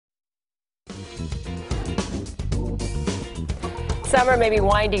Summer may be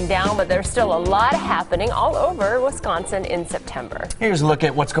winding down, but there's still a lot happening all over Wisconsin in September. Here's a look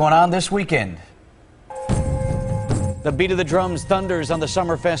at what's going on this weekend. The beat of the drums thunders on the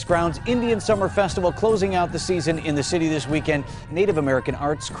Summerfest grounds. Indian Summer Festival closing out the season in the city this weekend. Native American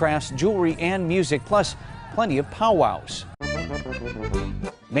arts, crafts, jewelry, and music, plus plenty of powwows.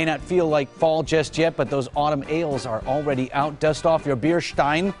 May not feel like fall just yet, but those autumn ales are already out. Dust off your beer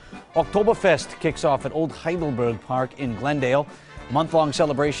stein. Oktoberfest kicks off at Old Heidelberg Park in Glendale. Month-long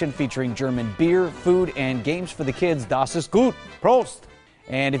celebration featuring German beer, food, and games for the kids. Das ist gut. Prost!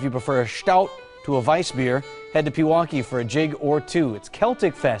 And if you prefer a stout to a Weiss beer, head to Milwaukee for a jig or two. It's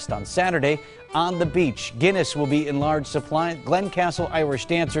Celtic Fest on Saturday on the beach. Guinness will be in large supply. Glencastle Irish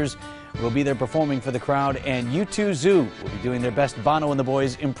Dancers will be there performing for the crowd, and U2 Zoo will be doing their best Bono and the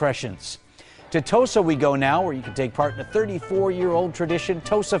Boys impressions. To Tosa we go now, where you can take part in a 34-year-old tradition,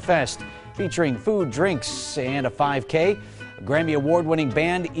 Tosa Fest, featuring food, drinks, and a 5K. A Grammy Award-winning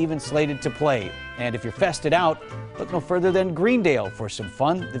band even slated to play. And if you're fested out, look no further than Greendale for some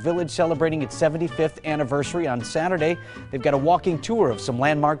fun. The village celebrating its 75th anniversary on Saturday. They've got a walking tour of some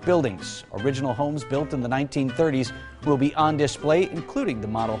landmark buildings. Original homes built in the 1930s will be on display, including the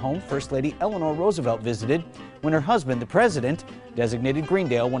model home First Lady Eleanor Roosevelt visited when her husband, the president, designated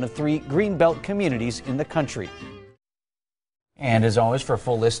Greendale one of 3 Greenbelt communities in the country. And as always, for a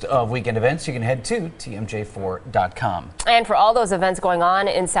full list of weekend events, you can head to TMJ4.com. And for all those events going on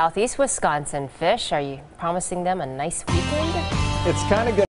in southeast Wisconsin, Fish, are you promising them a nice weekend? It's kind of good.